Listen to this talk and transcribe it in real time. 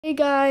Hey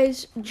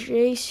guys,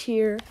 Jace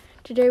here.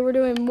 Today we're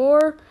doing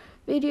more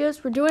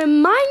videos. We're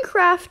doing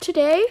Minecraft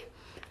today,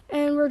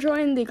 and we're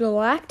joining the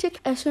Galactic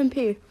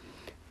SMP.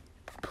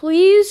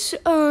 Please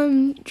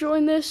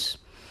join this.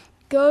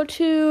 Go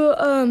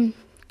to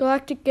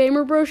Galactic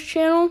Gamer Bros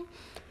channel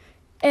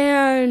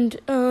and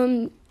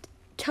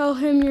tell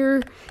him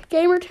your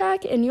gamer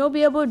tag, and you'll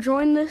be able to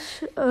join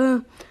this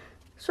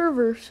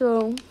server.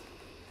 So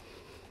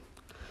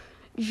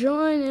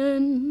join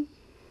in.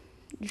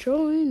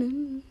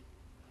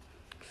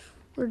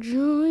 We're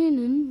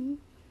joining.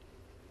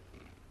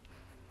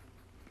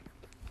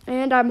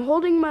 And I'm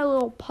holding my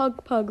little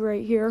pug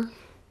right here.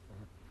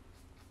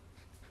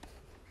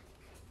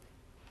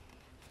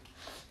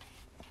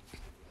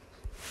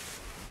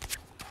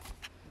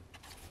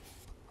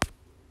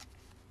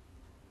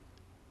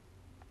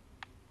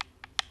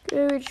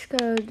 Okay, we just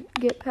gotta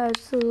get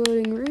past the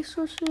loading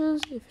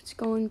resources if it's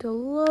going to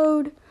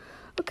load.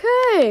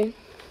 Okay.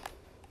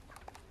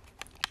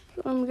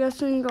 So I'm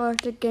guessing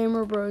Galactic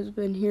Gamer Bro's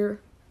been here.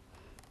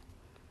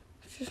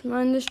 Let's just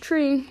mine this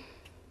tree.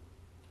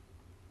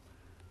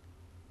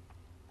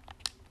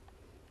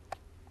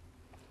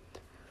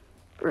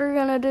 We're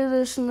gonna do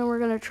this and then we're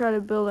gonna try to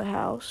build a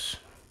house.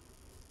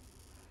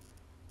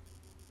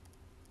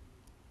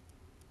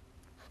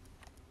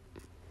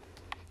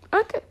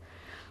 Okay.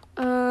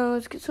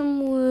 Let's get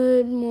some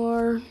wood,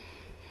 more.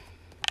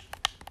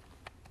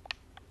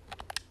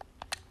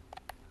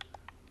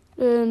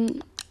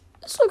 Then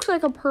this looks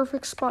like a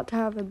perfect spot to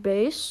have a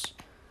base.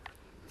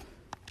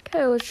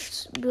 Okay, let's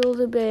just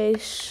build a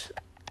base.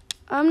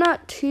 I'm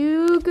not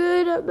too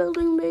good at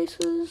building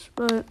bases,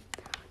 but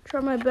try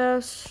my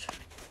best.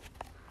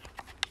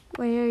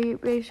 I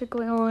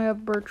basically only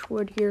have birch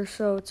wood here,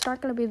 so it's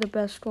not going to be the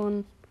best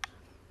one,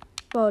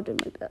 but I'll do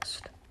my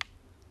best.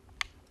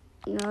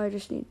 Now I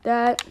just need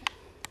that.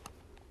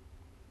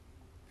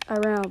 I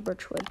ran out of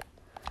birch wood.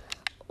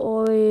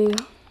 Oi.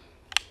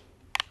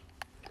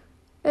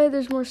 Hey,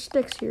 there's more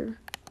sticks here.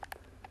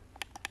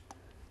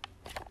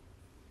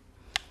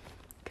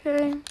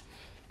 Okay.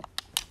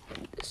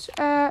 This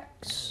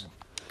axe.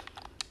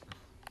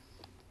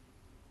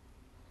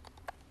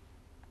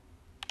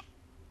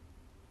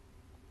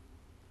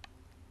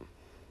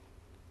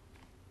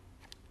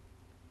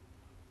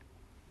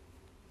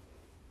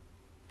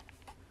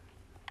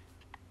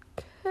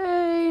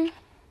 Okay.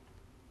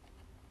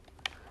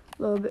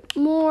 A little bit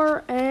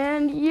more,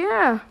 and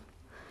yeah.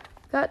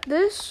 Got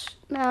this.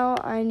 Now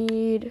I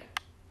need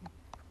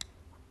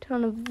a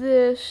ton of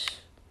this.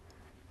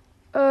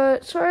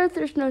 Sorry if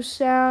there's no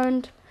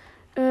sound.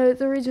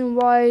 The reason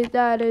why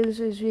that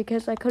is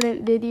because I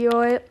couldn't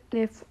video it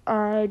if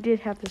I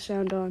did have the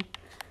sound on.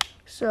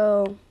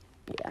 So,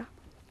 yeah.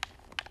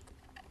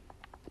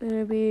 I'm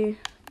gonna be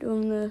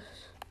doing this.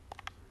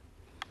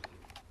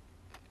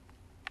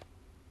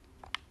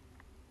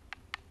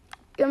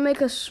 Gonna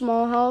make a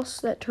small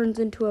house that turns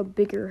into a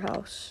bigger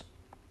house.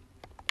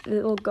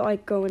 It'll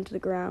go into the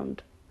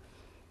ground.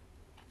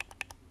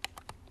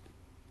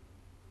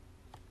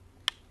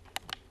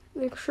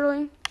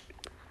 Actually,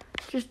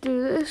 just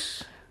do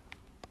this.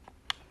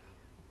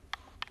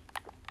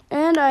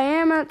 And I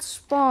am at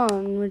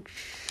spawn,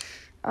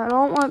 which I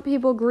don't want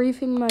people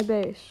griefing my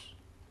base.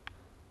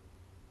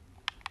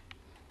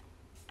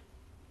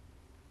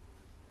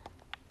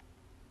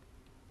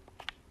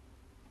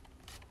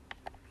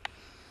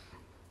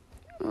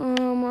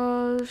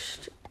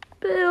 Almost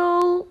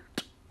built.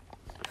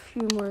 A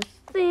few more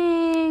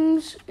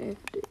things, and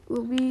it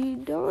will be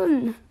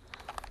done.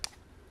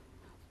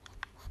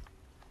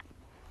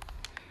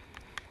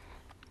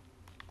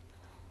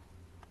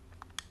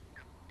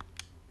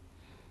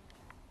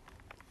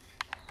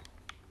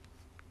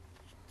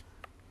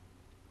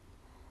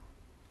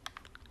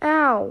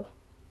 Ow!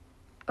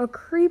 A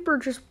creeper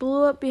just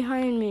blew up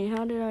behind me.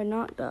 How did I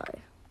not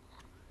die?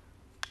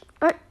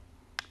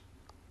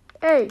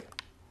 Hey!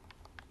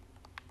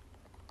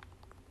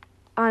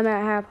 I'm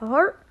at half a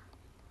heart.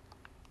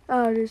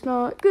 That is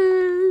not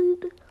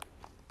good.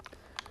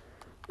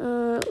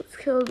 Let's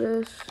kill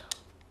this.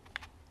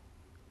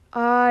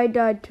 I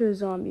died to a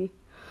zombie.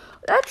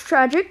 That's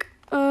tragic.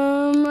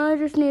 I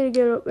just need to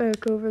get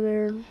back over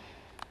there.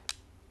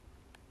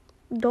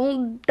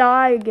 Don't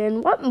die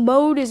again. What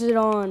mode is it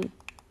on?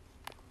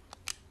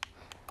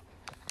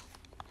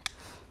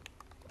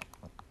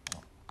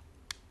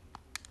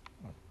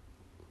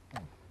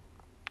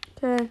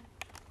 Okay.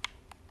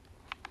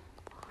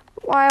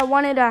 Why I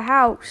wanted a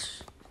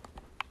house.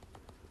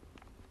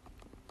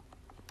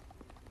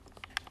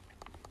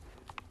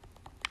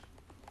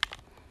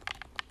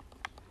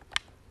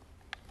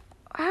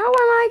 How am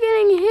I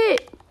getting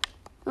hit?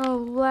 Oh,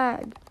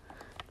 lag.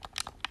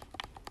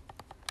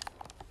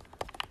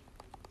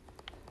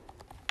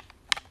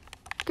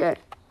 Okay.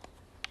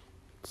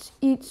 Let's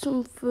eat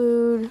some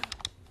food.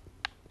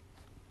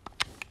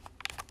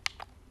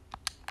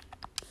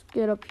 Let's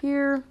get up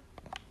here.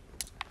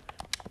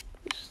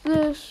 What's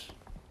this?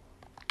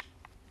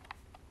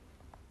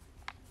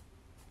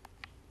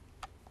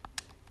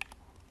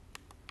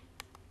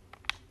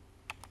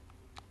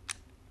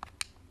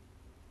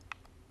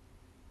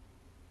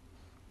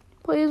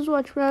 please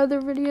watch my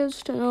other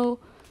videos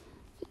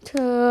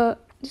to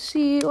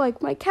see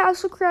like my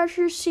Castle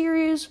Crashers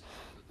series,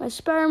 my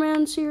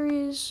Spider-Man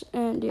series,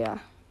 and yeah.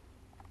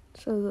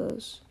 So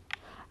those.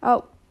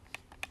 Ow.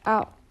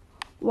 Ow.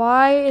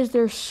 Why is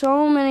there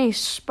so many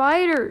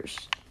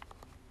spiders?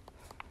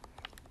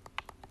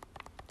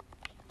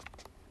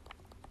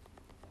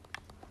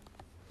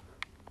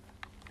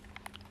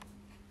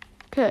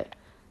 Okay.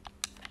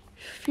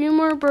 A few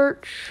more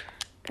birch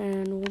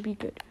and we'll be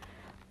good.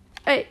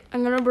 Hey,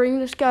 I'm gonna bring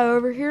this guy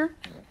over here.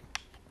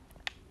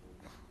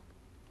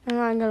 And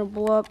I'm gonna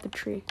blow up the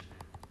tree.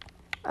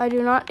 I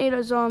do not need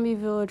a zombie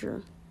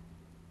villager.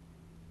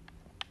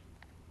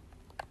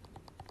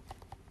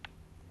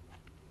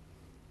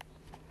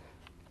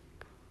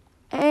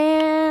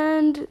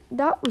 And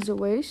that was a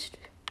waste.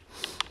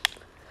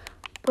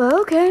 But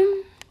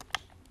okay.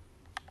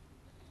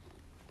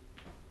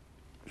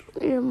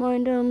 Just need to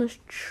mine down this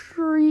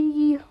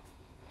tree.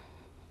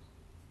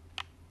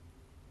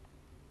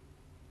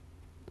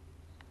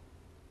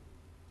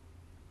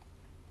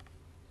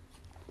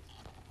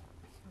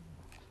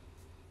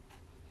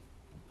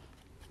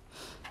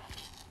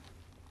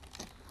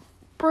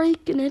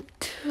 Breaking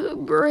it,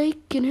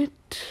 breaking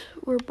it.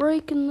 We're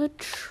breaking the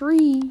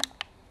tree.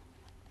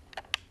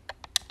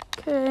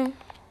 Okay.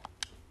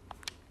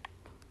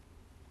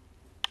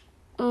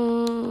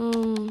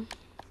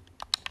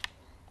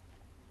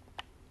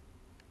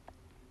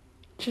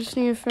 Just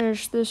need to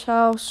finish this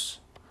house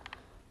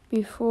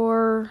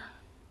before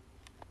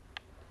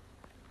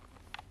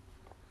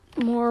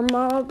more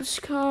mobs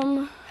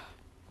come.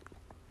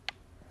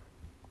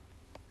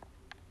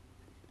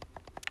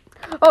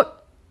 Oh!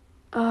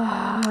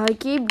 I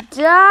keep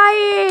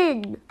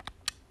dying!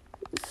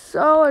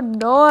 So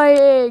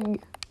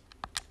annoying.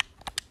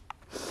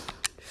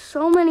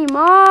 So many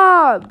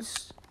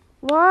mobs.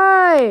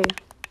 Why?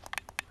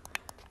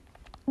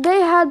 They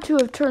had to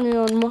have turned it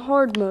on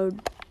hard mode.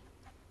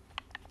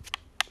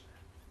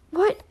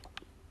 What?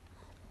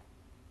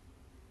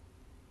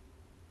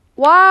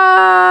 Why?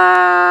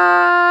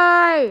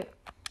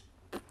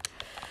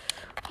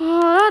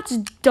 Oh, that's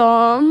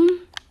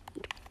dumb.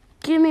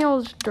 Give me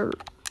all this dirt.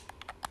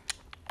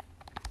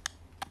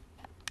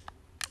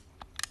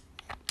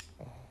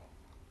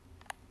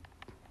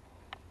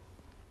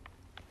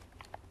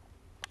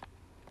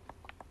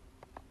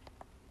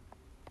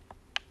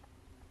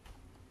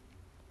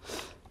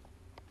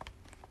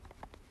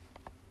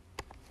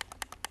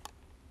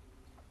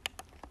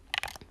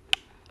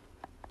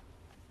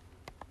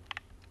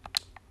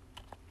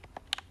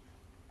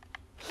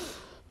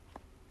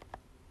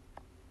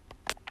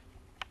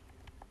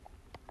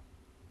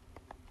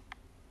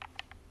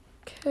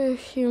 Okay, a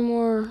few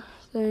more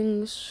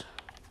things.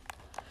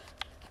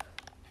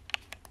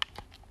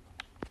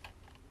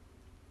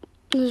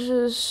 This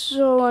is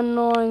so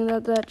annoying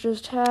that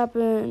just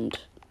happened.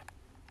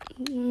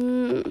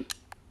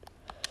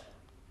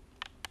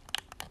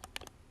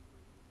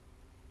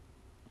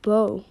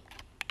 Bow.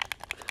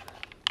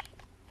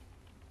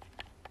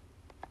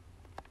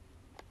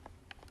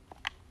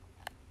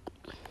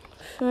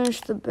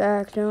 Finish the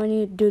back, now I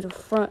need to do the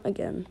front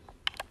again.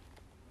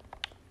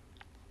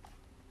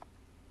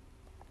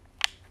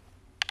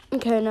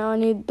 Okay, now I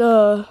need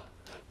the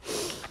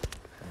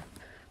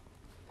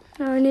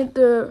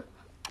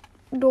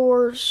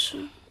doors.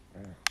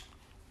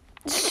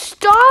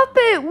 Stop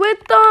it with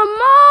the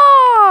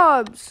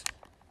mobs!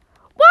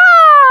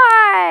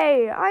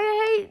 Why?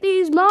 I hate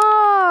these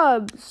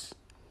mobs.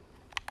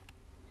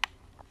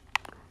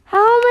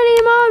 How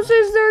many mobs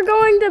is there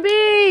going to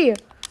be?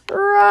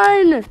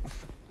 Run!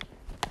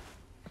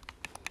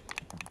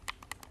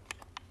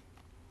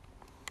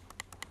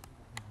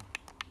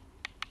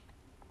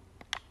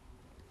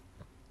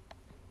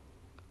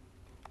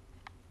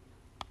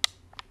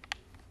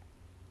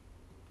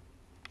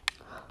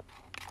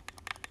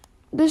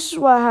 This is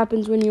what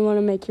happens when you want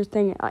to make your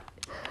thing.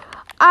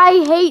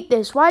 I hate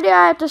this. Why did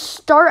I have to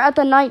start at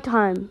the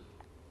nighttime?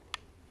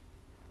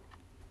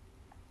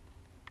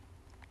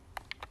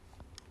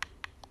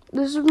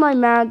 This is my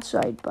mad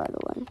side, by the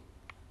way.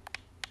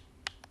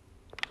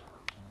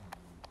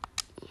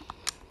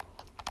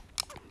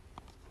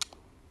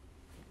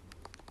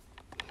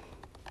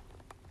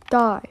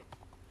 Die.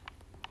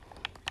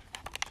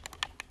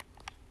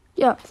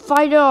 Yeah,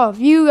 fight it off,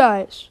 you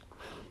guys.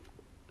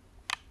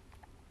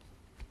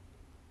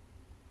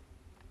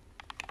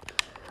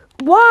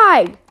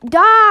 Why?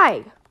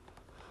 Die!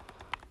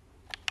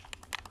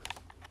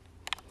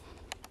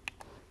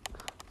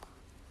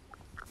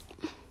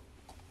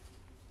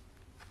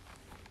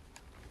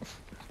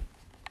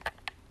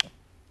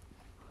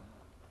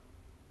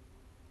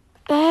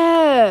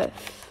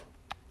 F.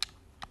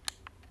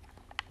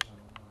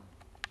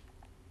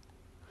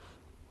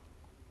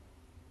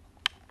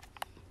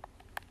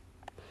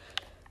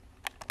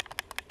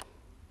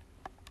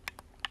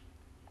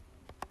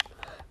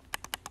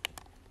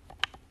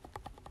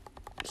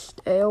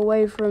 Stay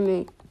away from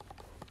me.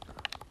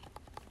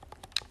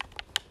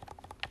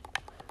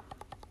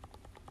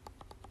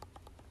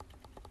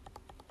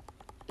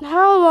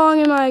 How long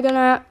am I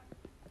gonna...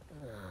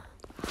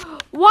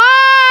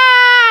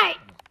 Why?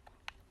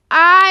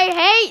 I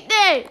hate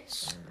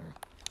this.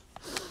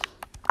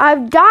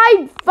 I've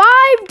died 5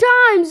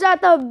 times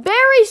at the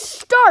very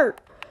start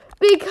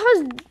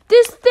because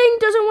this thing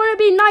doesn't want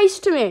to be nice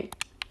to me.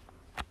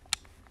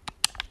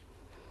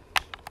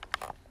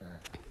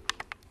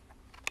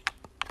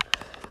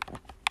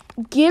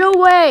 Get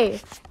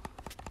away.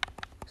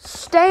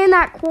 Stay in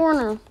that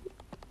corner.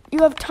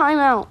 You have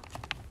timeout.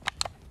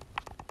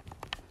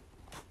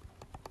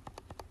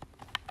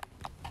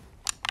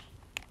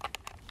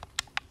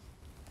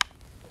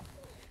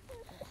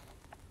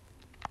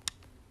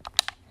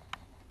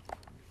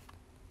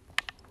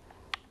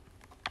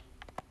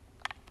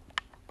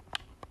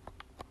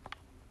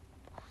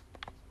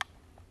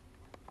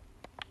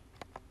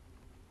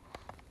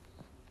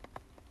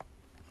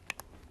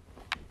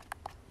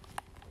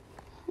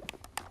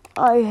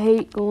 I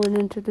hate going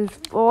into this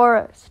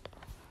forest.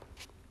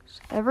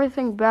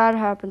 Everything bad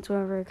happens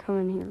whenever I come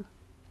in here.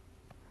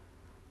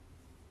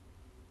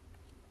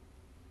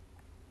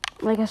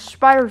 Like a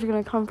spider's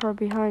gonna come from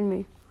behind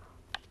me.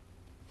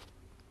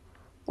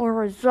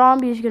 Or a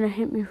zombie's gonna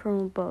hit me from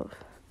above.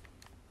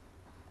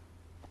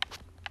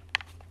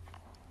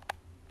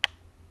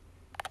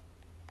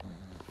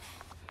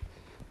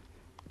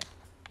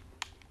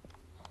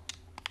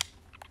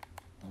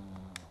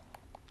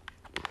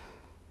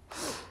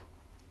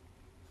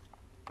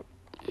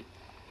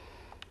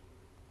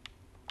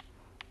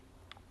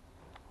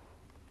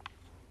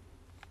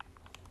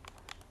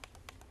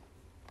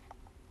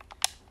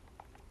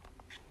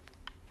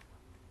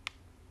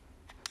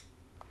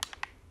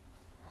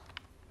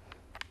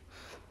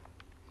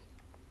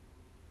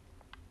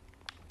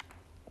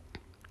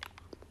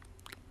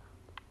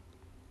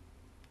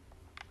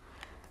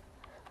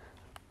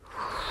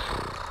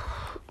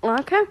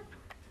 Okay.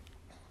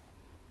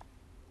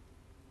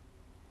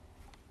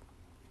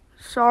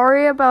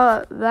 Sorry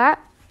about that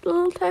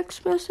little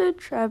text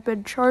message. I've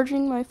been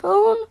charging my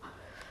phone.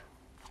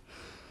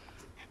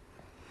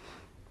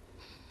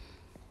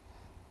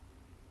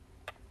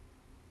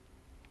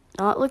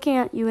 Not looking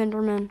at you,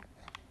 Enderman.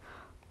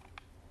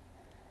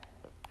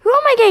 Who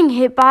am I getting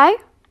hit by?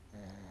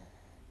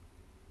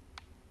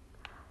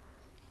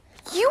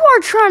 You are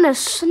trying to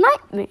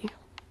snipe me.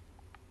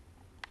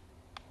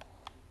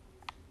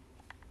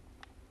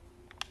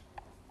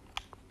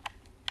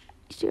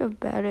 You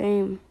have bad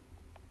aim.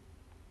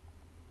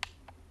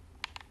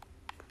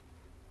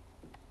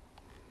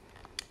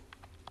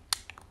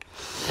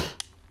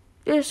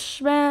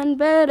 This man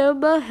better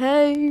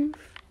behave.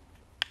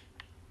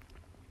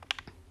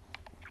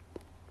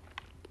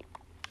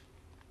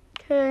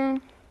 Okay.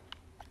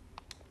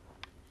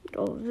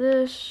 All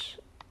this.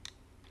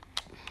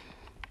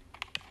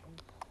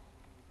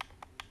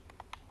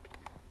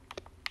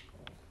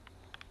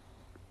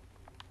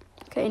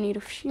 Okay, I need a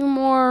few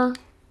more.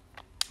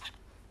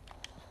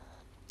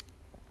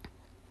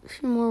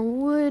 Some more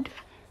wood.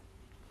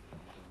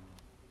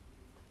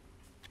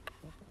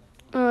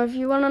 If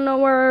you want to know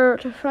where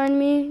to find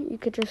me, you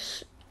could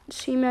just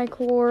see my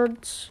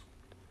coords.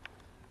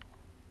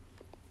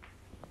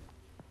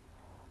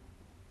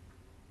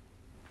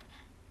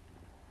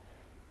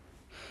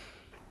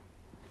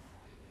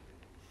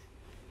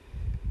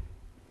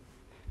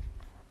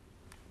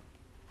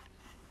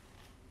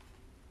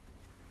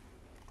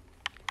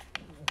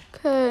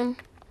 Okay.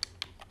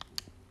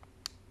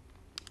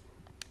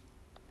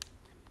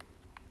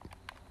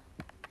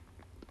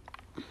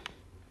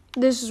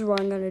 This is what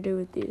I'm going to do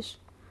with these.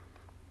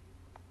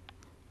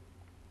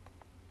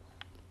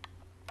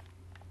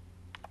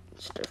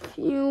 Just a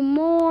few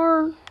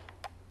more.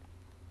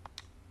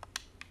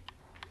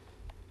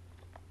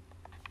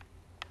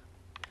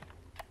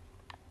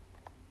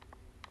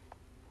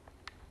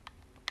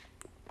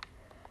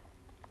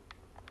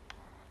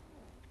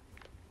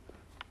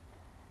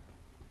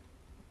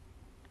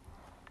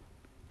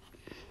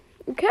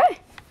 Okay.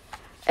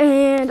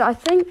 And I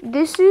think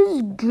this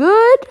is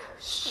good.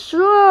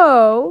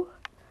 So,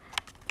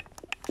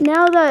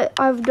 now that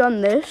I've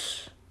done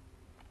this,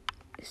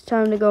 it's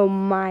time to go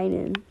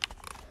mining.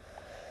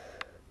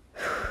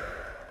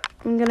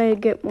 I'm gonna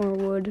get more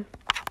wood.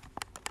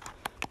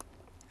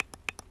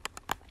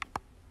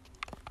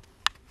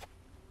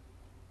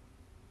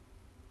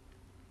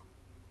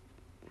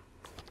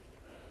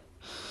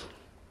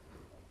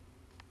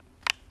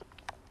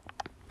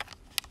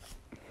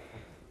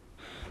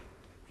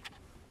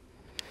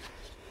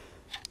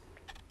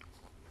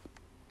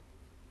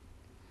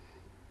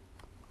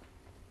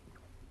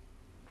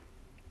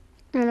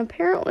 And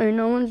apparently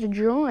no one's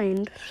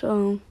joined,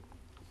 so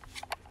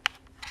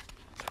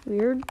it's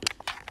weird.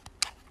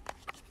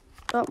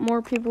 Thought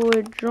more people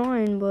would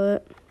join,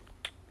 but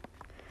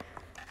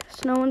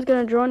guess no one's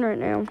gonna join right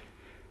now.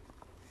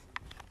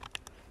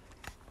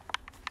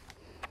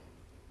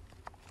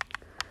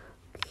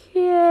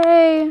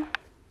 Okay.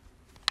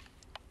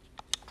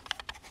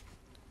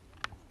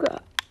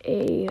 Got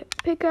a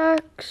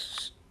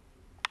pickaxe.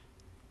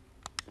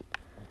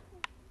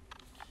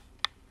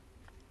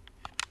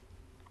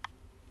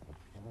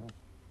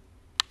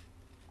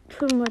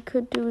 What I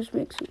could do is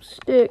make some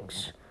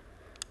sticks.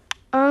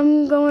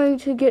 I'm going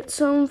to get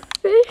some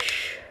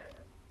fish.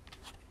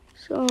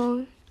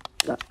 So,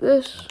 got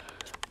this.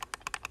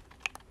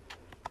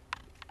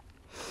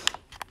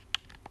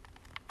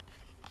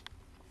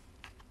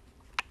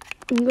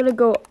 I'm gonna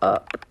go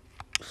up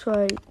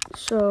so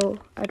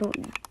I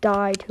don't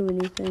die to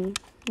anything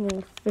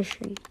while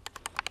fishing.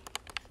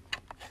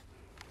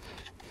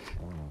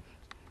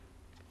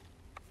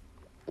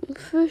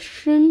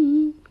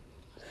 Fishing,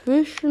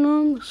 fishing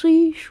on the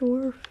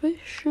seashore,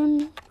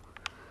 fishing.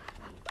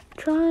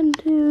 Trying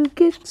to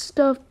get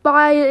stuff,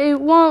 but it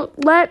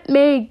won't let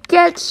me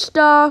get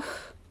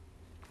stuff.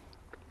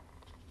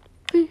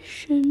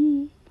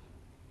 Fishing,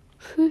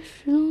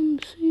 fishing on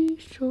the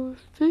seashore,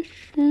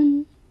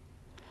 fishing.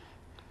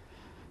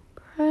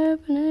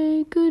 Having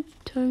a good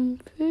time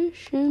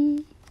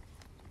fishing.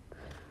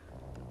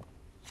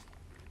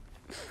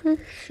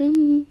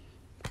 Fishing,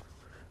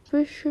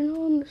 fishing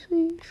on the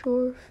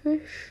seashore,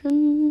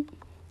 fishing.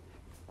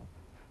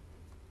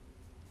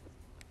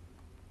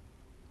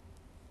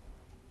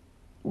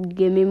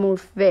 Give me more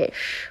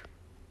fish.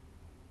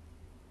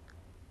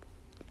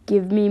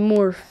 Give me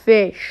more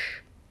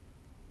fish.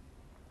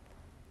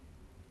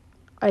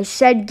 I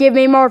said give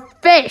me more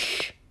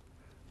fish.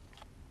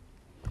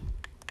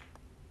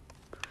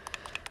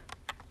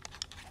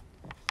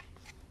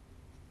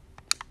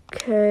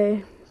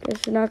 Okay,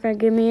 guess you're not gonna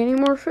give me any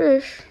more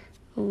fish.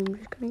 I'm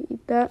just gonna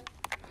eat that.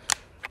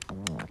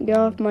 Get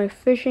off my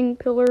fishing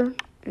pillar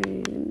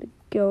and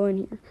go in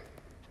here.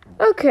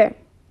 Okay.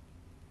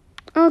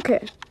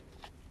 Okay.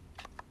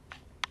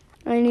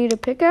 I need a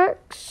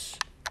pickaxe.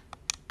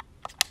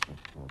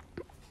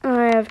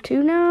 I have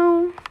 2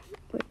 now,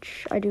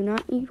 which I do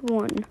not need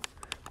 1.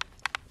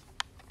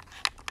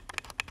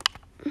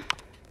 Let's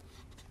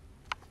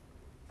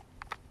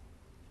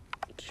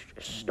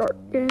just start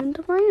getting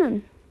to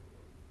mining.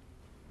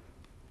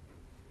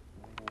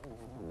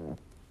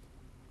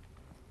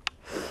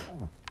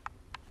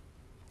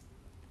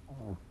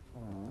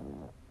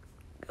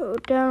 Go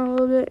down a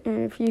little bit,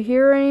 and if you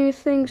hear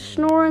anything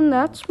snoring,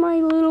 that's my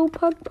little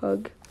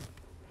pug.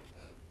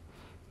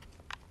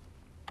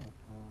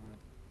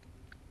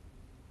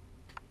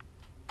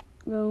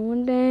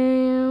 Going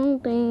down,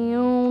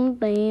 down,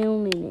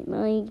 down, and it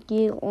might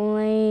get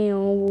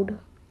loud.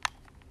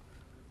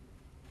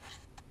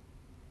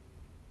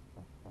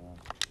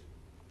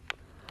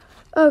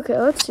 Okay,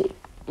 let's see.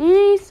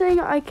 Anything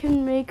I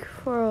can make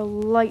for a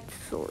light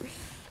source.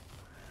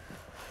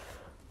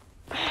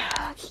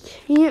 I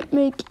can't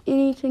make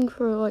anything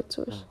for a light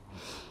source.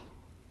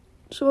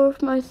 So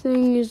if my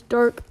thing is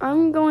dark,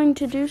 I'm going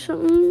to do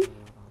something.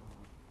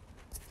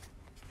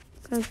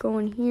 I'm going to go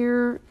in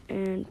here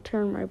and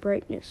turn my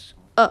brightness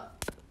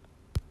up.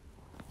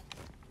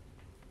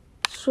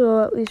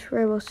 So at least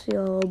we're able to see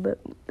a little bit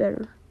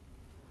better.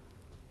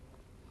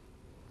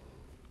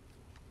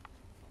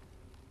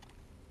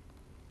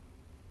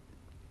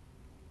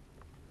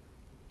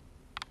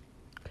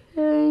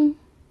 Okay.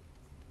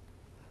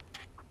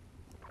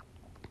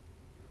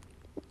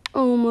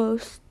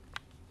 Almost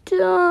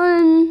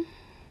done.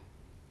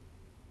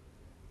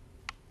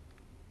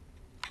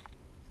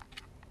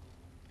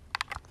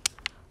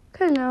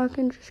 Okay, now I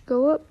can just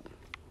go up.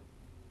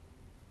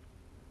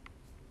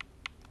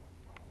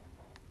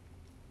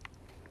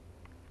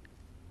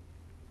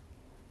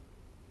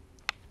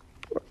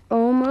 We're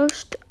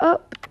almost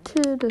up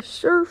to the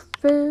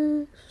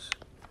surface.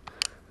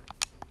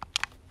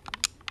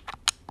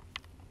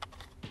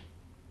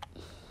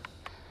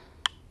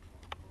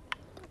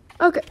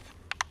 Okay,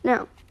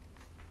 now,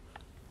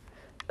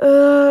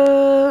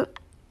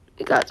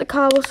 we got the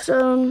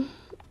cobblestone.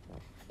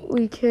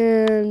 We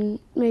can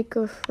make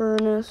a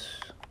furnace.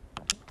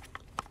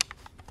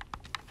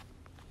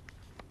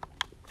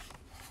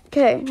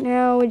 Okay,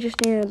 now we just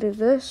need to do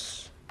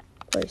this,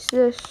 place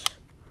this,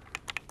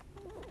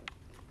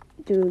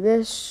 do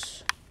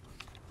this,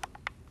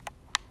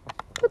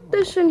 put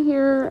this in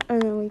here,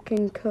 and then we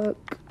can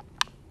cook,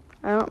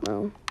 I don't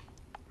know.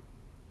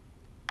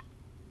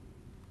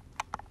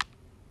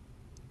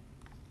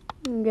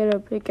 And get a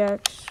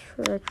pickaxe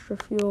for extra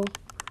fuel.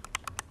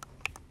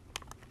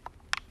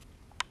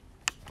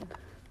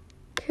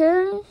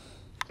 Okay,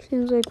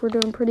 seems like we're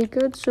doing pretty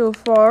good so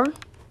far.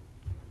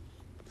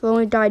 I've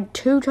only died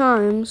 2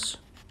 times.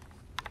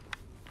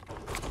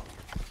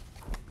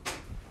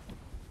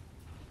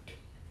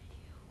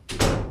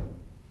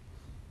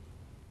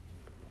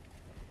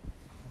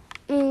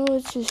 And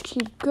let's just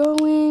keep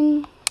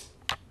going.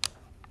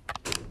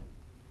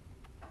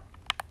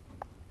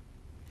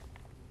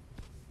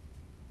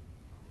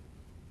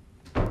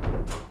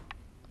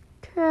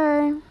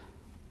 Okay,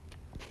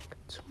 got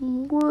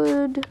some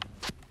wood.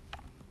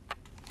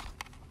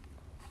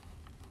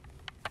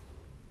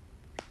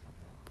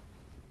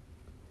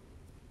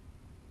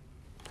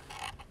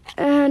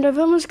 And I've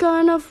almost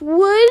got enough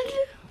wood.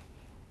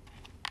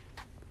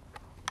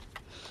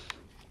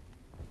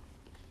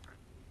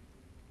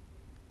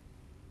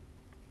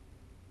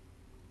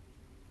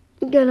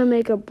 I'm gonna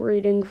make a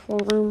breeding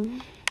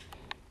farm.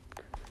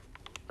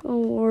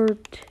 Or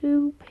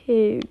 2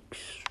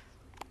 pigs.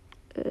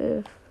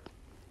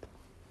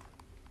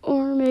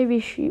 Or maybe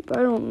sheep,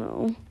 I don't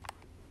know.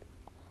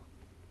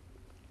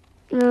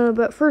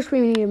 But first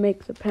we need to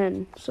make the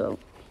pen, so.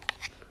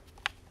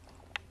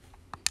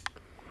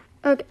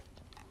 Okay.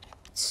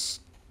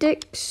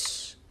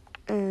 Sticks.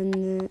 And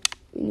then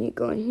we need to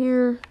go in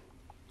here.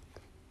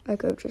 I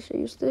could just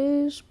use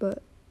these,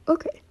 but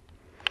okay.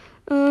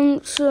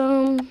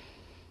 So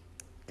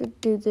to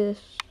do this,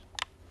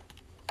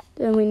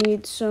 then we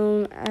need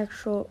some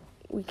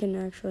we can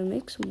actually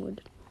make some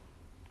wood.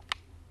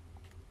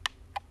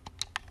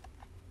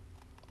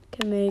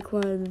 Can make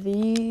one of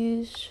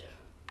these.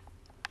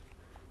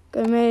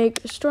 Gonna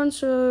make a stone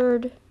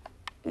sword,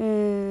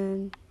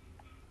 and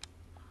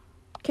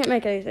can't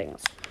make anything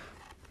else.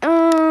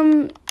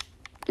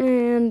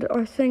 And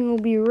our thing will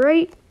be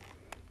right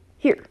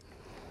here.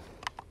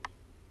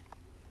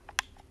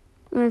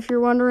 And if you're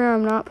wondering,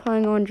 I'm not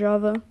playing on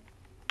Java,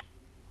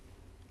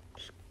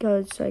 just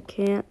because I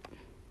can't.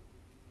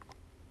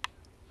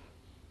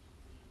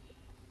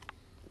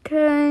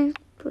 Okay,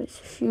 place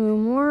a few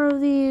more of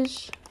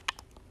these.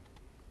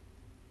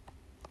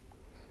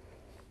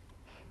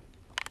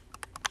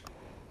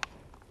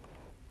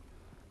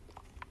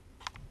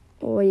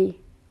 Oi.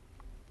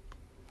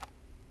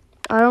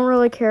 I don't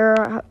really care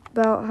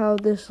about how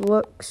this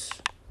looks.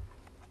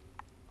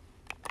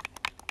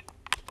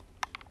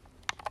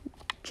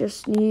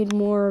 Just need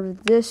more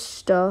of this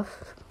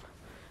stuff.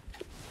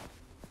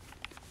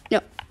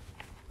 No.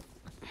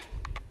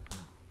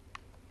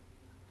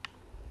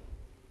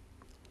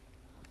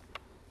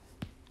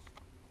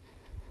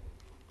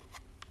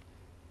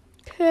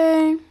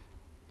 Okay.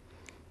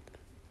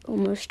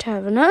 Almost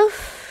have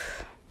enough.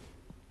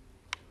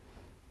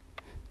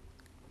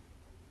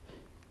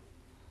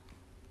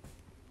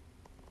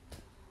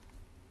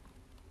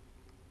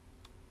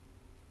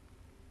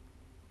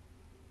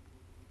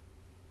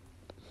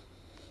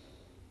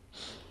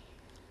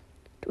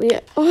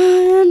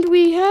 And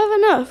we have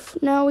enough.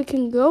 Now we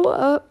can go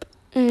up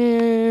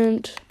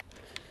and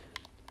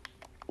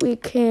we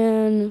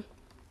can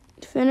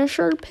finish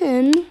our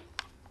pen.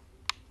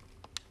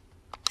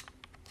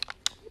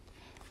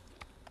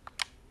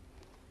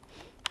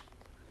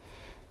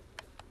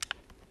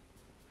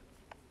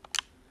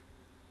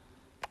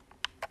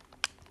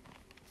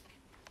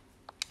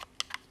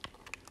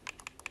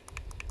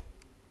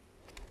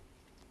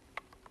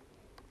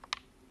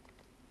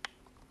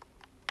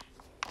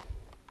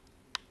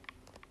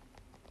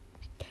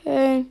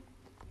 Okay,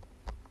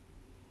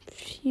 a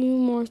few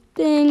more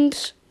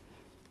things.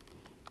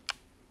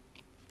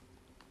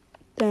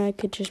 Then I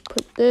could just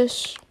put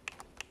this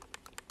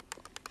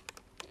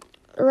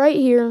right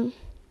here.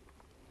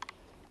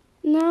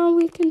 Now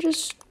we can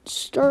just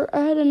start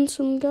adding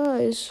some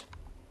guys.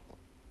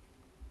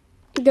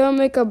 Gotta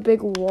make a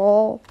big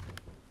wall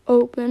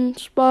open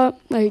spot,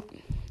 like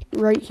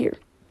right here.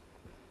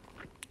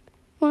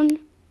 1,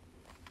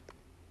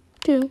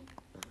 2.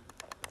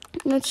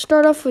 Let's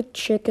start off with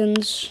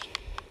chickens.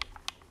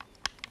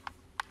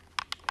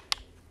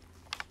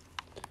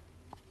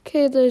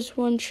 Okay, there's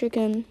one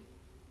chicken.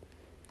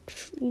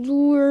 Just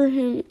lure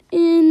him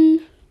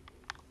in.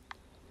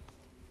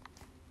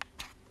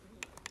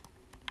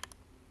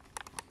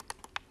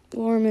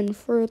 Lure him in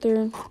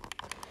further.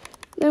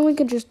 Then we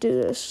can just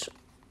do this.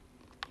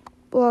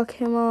 Block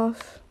him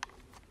off.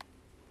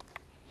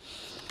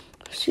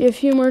 See a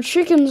few more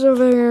chickens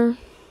over here.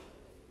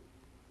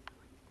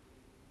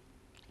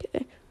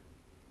 Okay.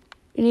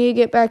 We need to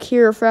get back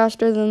here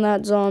faster than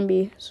that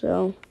zombie,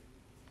 so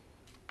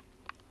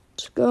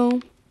let's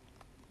go.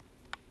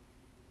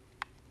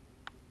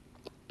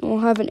 We'll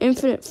have an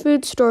infinite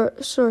food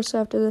source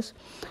after this.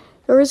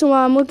 The reason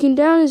why I'm looking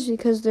down is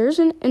because there's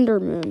an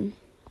Enderman.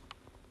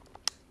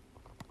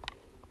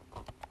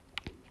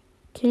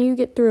 Can you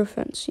get through a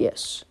fence?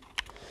 Yes.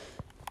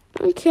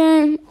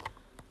 Okay.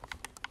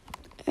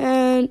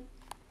 And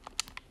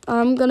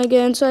I'm gonna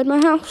get inside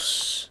my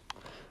house.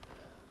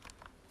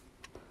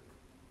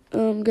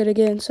 I'm gonna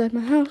get inside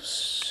my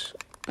house.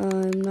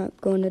 I'm not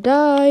going to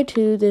die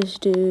to this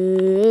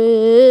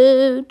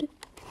dude.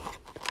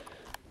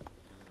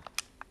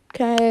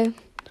 Okay.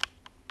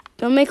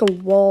 Gonna make a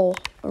wall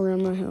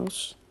around my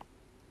house.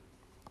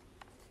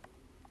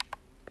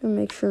 Gonna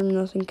make sure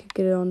nothing could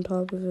get on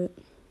top of it.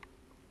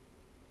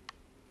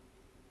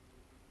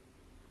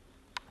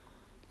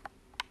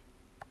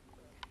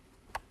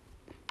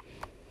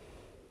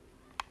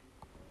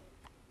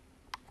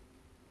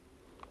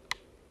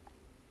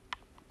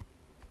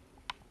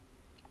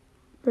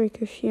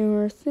 Break a few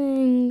more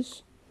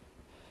things.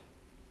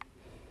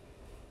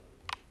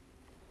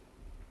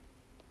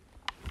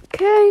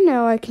 Okay,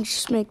 now I can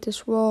just make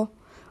this wall.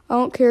 I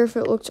don't care if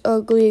it looks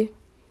ugly.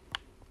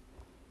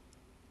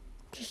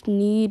 Just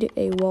need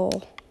a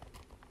wall.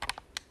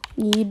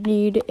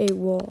 Need a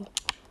wall.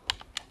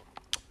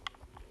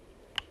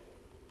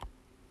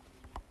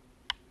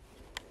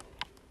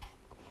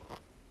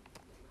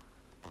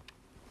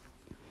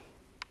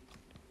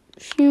 A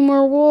few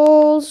more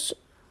walls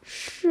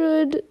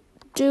should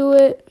do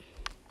it.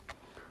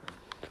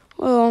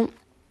 Well,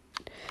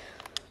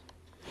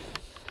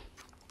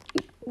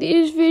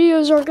 these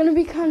videos are going to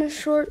be kind of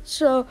short,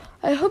 so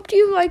I hope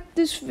you liked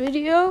this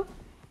video,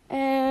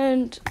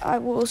 and I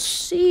will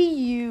see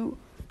you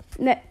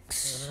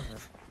next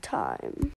time.